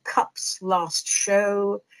 9 of Cups last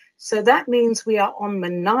show, so that means we are on the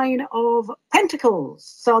 9 of Pentacles.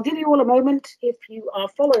 So I'll give you all a moment, if you are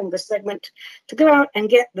following this segment, to go out and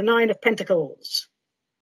get the 9 of Pentacles.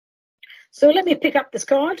 So let me pick up this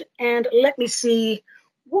card and let me see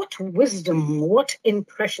what wisdom, what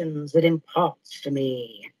impressions it imparts to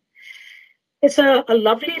me. It's a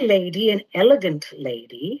lovely lady, an elegant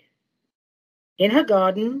lady. In her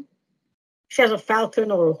garden, she has a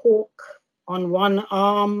falcon or a hawk on one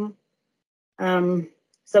arm.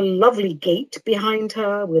 It's a lovely gate behind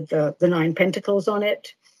her with the 9 pentacles on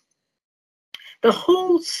it. The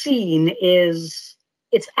whole scene it's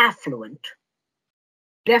affluent,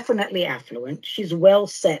 definitely affluent. She's well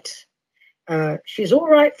set. She's all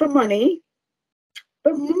right for money,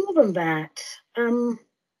 but more than that,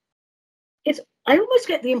 I almost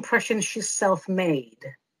get the impression she's self-made,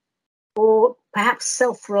 or perhaps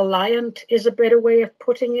self-reliant is a better way of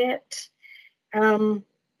putting it.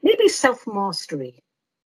 Maybe self-mastery.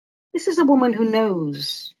 This is a woman who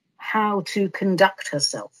knows how to conduct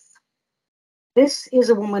herself. This is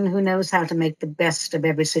a woman who knows how to make the best of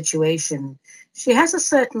every situation. She has a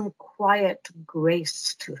certain quiet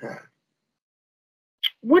grace to her.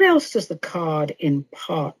 What else does the card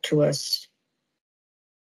impart to us?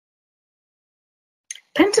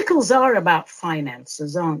 Pentacles are about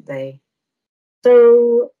finances, aren't they?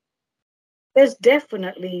 So there's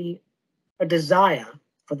definitely a desire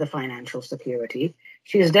for the financial security.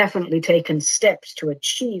 She has definitely taken steps to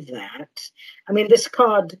achieve that. I mean, this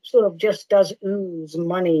card sort of just does ooze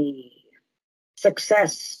money,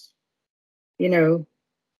 success,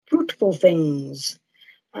 fruitful things.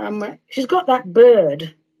 She's got that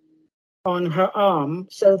bird on her arm,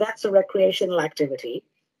 so that's a recreational activity,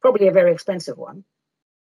 probably a very expensive one.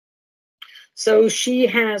 So she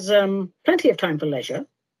has plenty of time for leisure.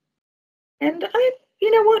 And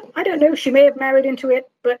you know what? I don't know. She may have married into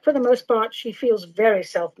it, but for the most part, she feels very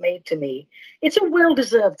self-made to me. It's a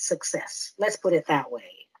well-deserved success. Let's put it that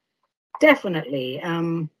way. Definitely.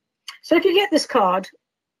 So if you get this card,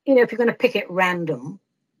 if you're going to pick it random,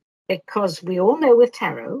 because we all know with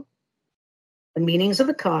tarot, the meanings of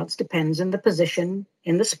the cards depends on the position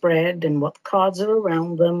in the spread and what cards are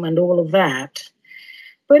around them and all of that.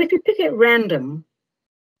 But if you pick it random,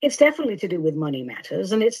 it's definitely to do with money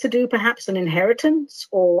matters, and it's to do perhaps an inheritance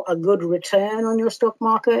or a good return on your stock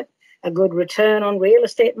market, a good return on real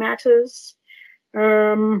estate matters,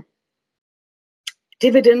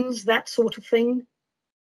 dividends, that sort of thing.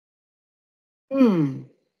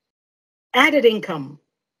 Added income.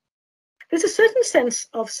 There's a certain sense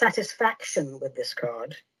of satisfaction with this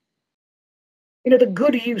card. The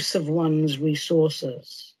good use of one's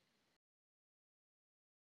resources.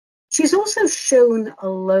 She's also shown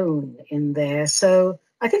alone in there, so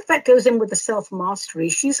I think that goes in with the self-mastery.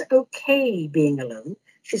 She's okay being alone.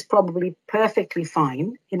 She's probably perfectly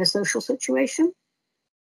fine in a social situation.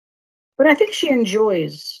 But I think she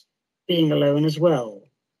enjoys being alone as well.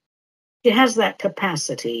 She has that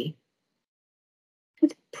capacity.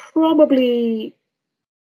 It's probably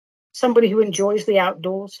somebody who enjoys the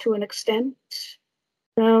outdoors to an extent.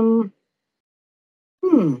 A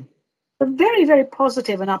very, very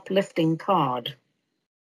positive and uplifting card.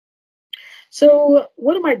 So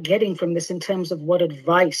what am I getting from this in terms of what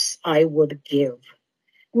advice I would give?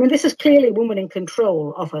 I mean, this is clearly a woman in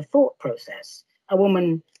control of her thought process, a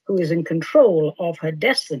woman who is in control of her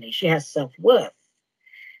destiny. She has self-worth.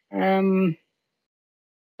 But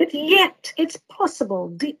yet, it's possible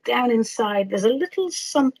deep down inside, there's a little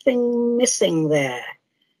something missing there.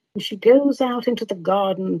 And she goes out into the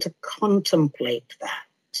garden to contemplate that.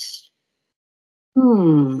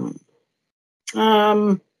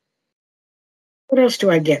 What else do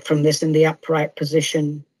I get from this in the upright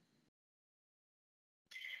position?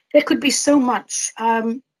 There could be so much.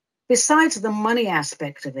 Besides the money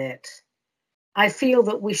aspect of it, I feel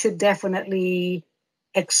that we should definitely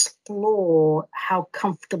explore how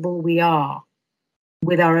comfortable we are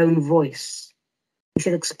with our own voice. We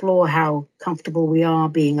should explore how comfortable we are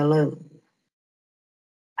being alone.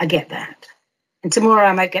 I get that. And tomorrow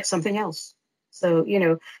I might get something else. So,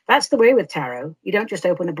 that's the way with tarot. You don't just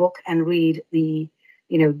open a book and read the,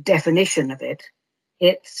 definition of it.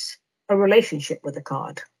 It's a relationship with the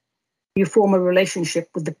card. You form a relationship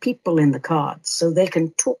with the people in the cards so they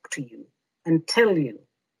can talk to you and tell you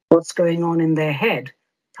what's going on in their head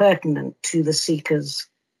pertinent to the seeker's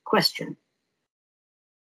question.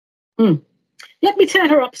 Let me turn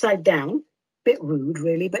her upside down. Bit rude,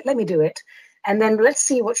 really, but let me do it. And then let's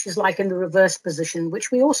see what she's like in the reverse position,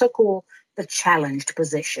 which we also call the challenged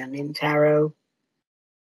position in tarot.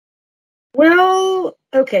 Well,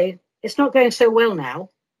 okay, it's not going so well now.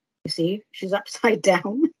 You see, she's upside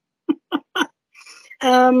down.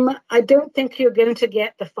 I don't think you're going to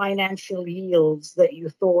get the financial yields that you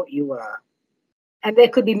thought you were. And there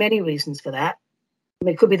could be many reasons for that. I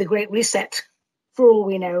mean, it could be the Great Reset, for all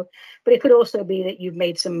we know. But it could also be that you've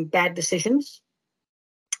made some bad decisions.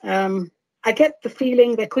 I get the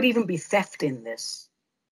feeling there could even be theft in this.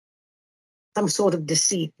 Some sort of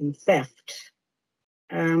deceit and theft.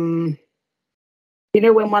 When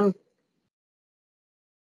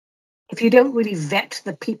if you don't really vet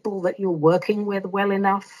the people that you're working with well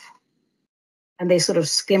enough, and they sort of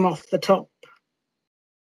skim off the top,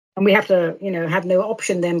 and we have to, have no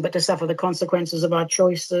option then but to suffer the consequences of our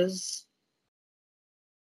choices.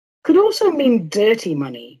 Could also mean dirty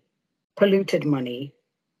money, polluted money,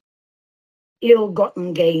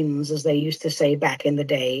 ill-gotten gains, as they used to say back in the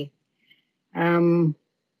day.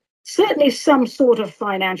 Certainly some sort of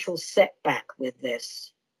financial setback with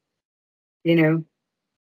this,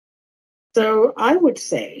 So I would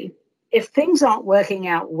say, if things aren't working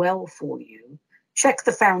out well for you, check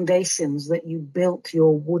the foundations that you built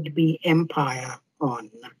your would-be empire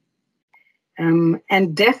on.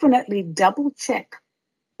 And definitely double-check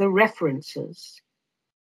the references.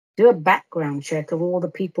 Do a background check of all the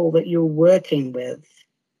people that you're working with.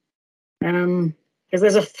 Because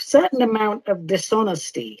there's a certain amount of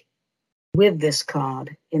dishonesty with this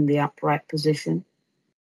card in the upright position.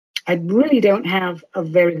 I really don't have a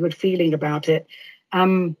very good feeling about it.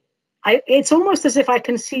 It's almost as if I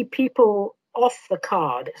can see people off the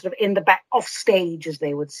card, sort of in the back, off stage, as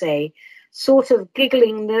they would say, sort of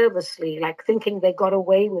giggling nervously, like thinking they got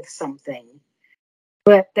away with something.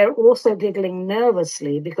 But they're also giggling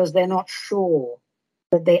nervously because they're not sure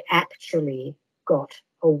that they actually got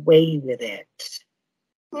away with it.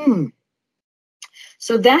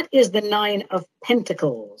 So that is the 9 of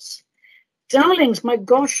Pentacles. Darlings, my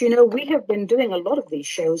gosh, we have been doing a lot of these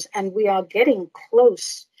shows and we are getting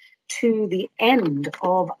close to the end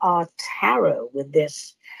of our tarot with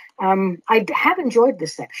this. I have enjoyed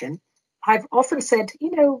this section. I've often said,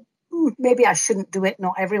 maybe I shouldn't do it.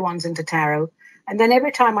 Not everyone's into tarot. And then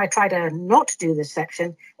every time I try to not do this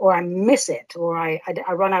section, or I miss it, or I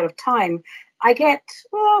run out of time, I get,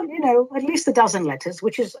 well, at least a dozen letters,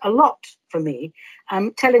 which is a lot for me,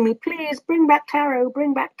 telling me, please bring back tarot,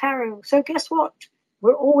 bring back tarot. So guess what?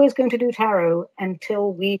 We're always going to do tarot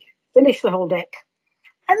until we finish the whole deck.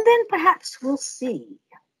 And then perhaps we'll see.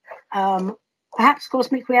 Perhaps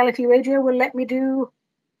Cosmic Reality Radio will let me do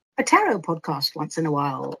a tarot podcast once in a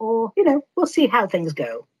while, or, we'll see how things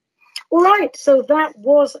go. All right, so that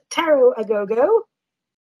was Tarot A Go-Go.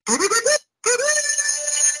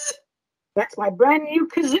 That's my brand new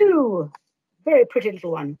kazoo. Very pretty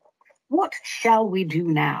little one. What shall we do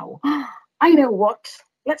now? I know what.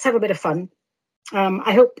 Let's have a bit of fun.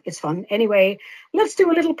 I hope it's fun. Anyway, let's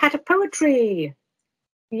do a little pat of poetry.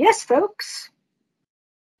 Yes, folks.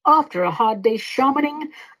 After a hard day's shamaning,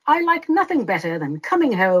 I like nothing better than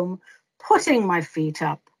coming home, putting my feet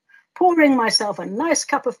up, pouring myself a nice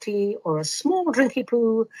cup of tea or a small drinky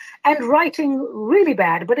poo, and writing really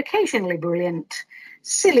bad but occasionally brilliant,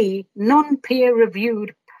 silly,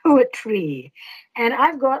 non-peer-reviewed poetry. And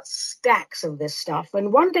I've got stacks of this stuff.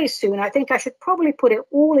 And one day soon, I think I should probably put it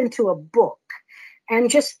all into a book and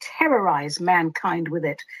just terrorize mankind with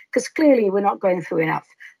it, because clearly we're not going through enough.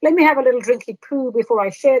 Let me have a little drinky poo before I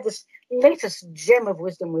share this latest gem of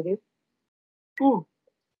wisdom with you.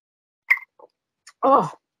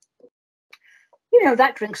 Oh,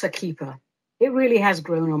 that drink's a keeper. It really has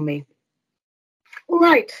grown on me. All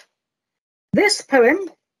right. This poem,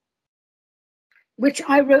 which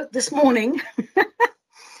I wrote this morning,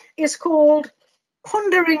 is called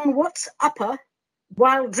Pondering What's Upper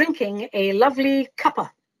While Drinking a Lovely Cuppa.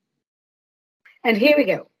 And here we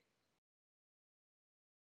go.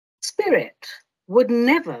 Spirit would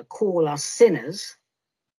never call us sinners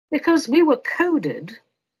because we were coded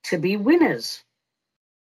to be winners.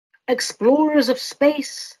 Explorers of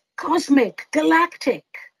space, cosmic, galactic,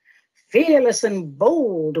 fearless and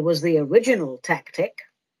bold was the original tactic.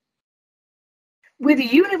 With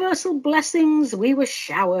universal blessings we were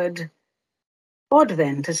showered. Odd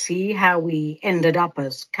then to see how we ended up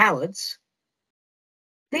as cowards.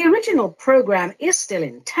 The original program is still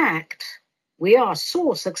intact. We are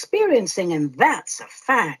source experiencing, and that's a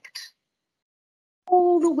fact.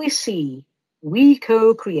 All that we see, we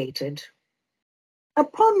co-created.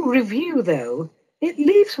 Upon review, though, it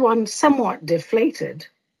leaves one somewhat deflated.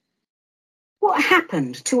 What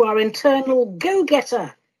happened to our internal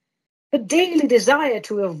go-getter? The daily desire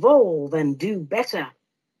to evolve and do better.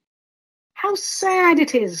 How sad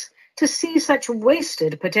it is to see such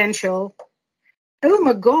wasted potential. Oh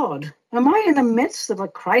my God, am I in the midst of a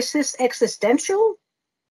crisis existential?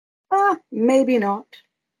 Maybe not.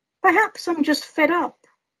 Perhaps I'm just fed up,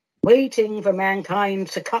 waiting for mankind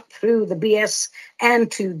to cut through the BS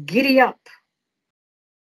and to giddy up.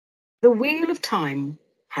 The wheel of time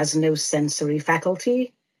has no sensory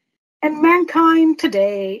faculty, and mankind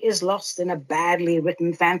today is lost in a badly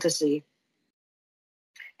written fantasy.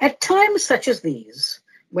 At times such as these,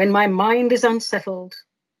 when my mind is unsettled,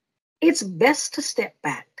 it's best to step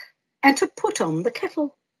back and to put on the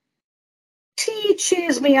kettle. Tea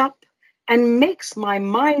cheers me up and makes my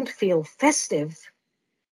mind feel festive,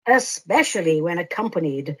 especially when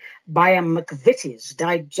accompanied by a McVitie's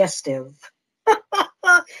digestive.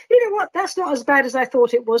 You know what? That's not as bad as I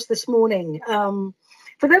thought it was this morning.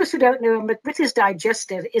 For those who don't know, a McVitie's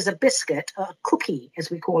digestive is a biscuit, a cookie, as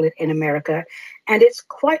we call it in America, and it's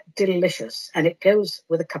quite delicious, and it goes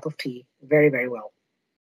with a cup of tea very, very well.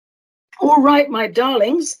 All right, my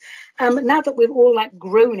darlings, now that we're all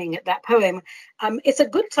groaning at that poem, it's a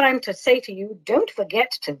good time to say to you, don't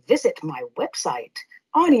forget to visit my website,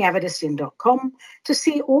 aniavedissian.com, to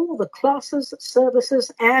see all the classes,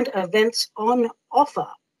 services, and events on offer.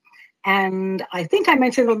 And I think I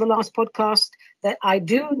mentioned on the last podcast that I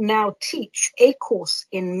do now teach a course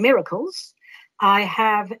in miracles. I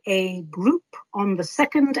have a group on the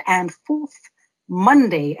 2nd and 4th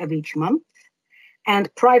Monday of each month,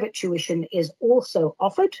 and private tuition is also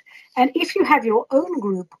offered. And if you have your own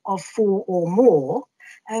group of 4 or more,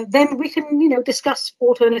 then we can, discuss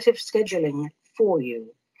alternative scheduling for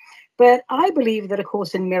you. But I believe that A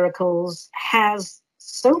Course in Miracles has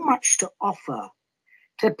so much to offer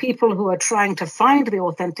to people who are trying to find the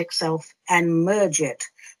authentic self and merge it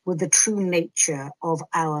with the true nature of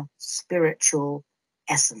our spiritual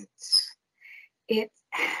essence. I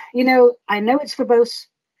know it's verbose,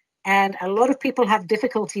 and a lot of people have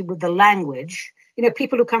difficulty with the language.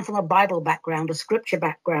 People who come from a Bible background, a scripture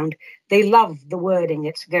background, they love the wording.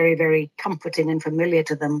 It's very, very comforting and familiar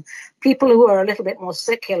to them. People who are a little bit more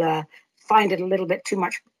secular find it a little bit too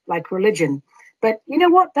much like religion. But you know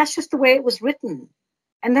what? That's just the way it was written.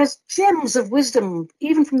 And there's gems of wisdom,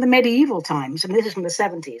 even from the medieval times. I mean, this is from the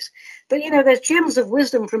 70s. But, there's gems of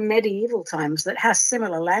wisdom from medieval times that has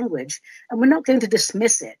similar language. And we're not going to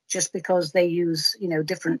dismiss it just because they use,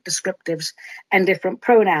 different descriptives and different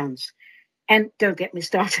pronouns. And don't get me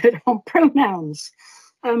started on pronouns.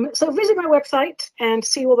 So visit my website and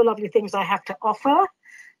see all the lovely things I have to offer.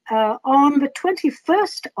 On the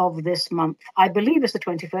 21st of this month, I believe it's the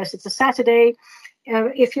 21st, it's a Saturday.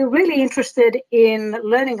 If you're really interested in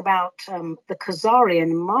learning about the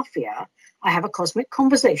Khazarian Mafia, I have a Cosmic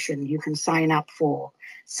Conversation you can sign up for.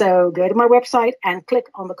 So go to my website and click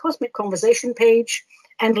on the Cosmic Conversation page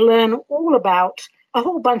and learn all about a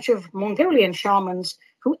whole bunch of Mongolian shamans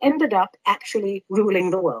who ended up actually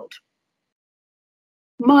ruling the world.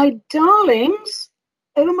 My darlings,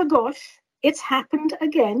 oh my gosh, it's happened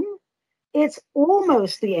again. It's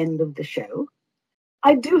almost the end of the show.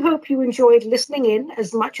 I do hope you enjoyed listening in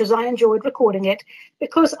as much as I enjoyed recording it,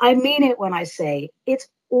 because I mean it when I say it's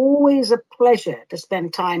always a pleasure to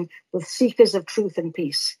spend time with seekers of truth and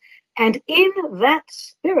peace. And in that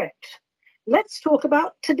spirit, let's talk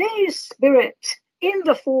about today's spirit in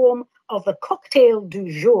the form of the cocktail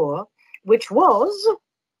du jour, which was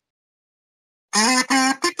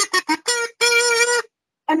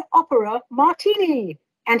an opera martini.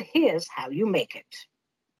 And here's how you make it.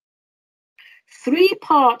 3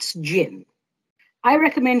 parts gin. I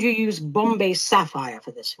recommend you use Bombay Sapphire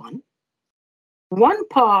for this one. 1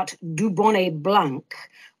 part Dubonnet Blanc,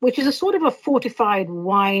 which is a sort of a fortified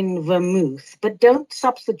wine vermouth, but don't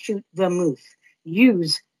substitute vermouth.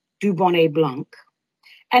 Use Dubonnet Blanc.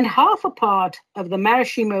 And 1/2 part of the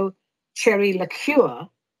Maraschino cherry liqueur,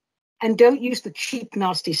 and don't use the cheap,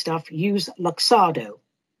 nasty stuff. Use Luxardo.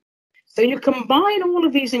 So you combine all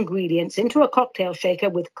of these ingredients into a cocktail shaker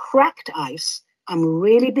with cracked ice. I'm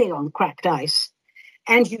really big on cracked ice.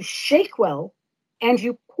 And you shake well, and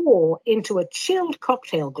you pour into a chilled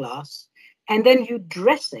cocktail glass, and then you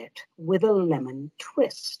dress it with a lemon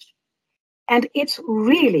twist. And it's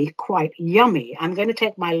really quite yummy. I'm going to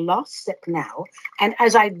take my last sip now. And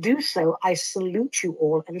as I do so, I salute you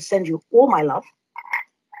all and send you all my love.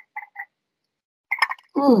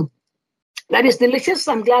 That is delicious.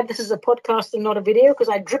 I'm glad this is a podcast and not a video, because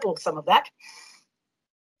I dribbled some of that.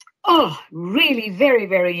 Oh, really very,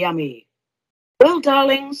 very yummy. Well,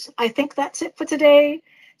 darlings, I think that's it for today.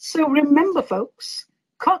 So remember, folks,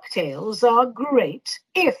 cocktails are great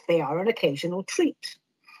if they are an occasional treat.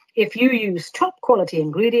 If you use top quality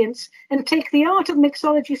ingredients and take the art of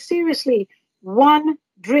mixology seriously, 1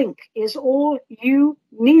 drink is all you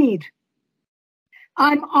need.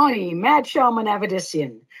 I'm Ani, Mad Shaman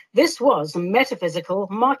Avedissian. This was Metaphysical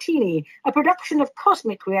Martini, a production of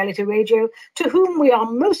Cosmic Reality Radio, to whom we are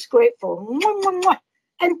most grateful. Mwah, mwah, mwah.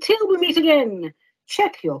 Until we meet again,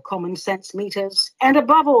 check your common sense meters, and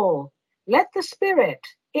above all, let the spirit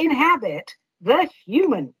inhabit the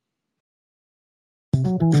human.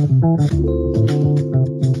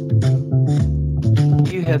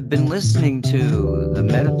 You have been listening to the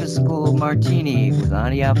Metaphysical Martini with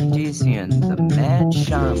Ani Avedissian, the Mad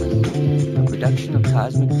Shaman, a production of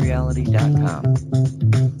CosmicReality.com.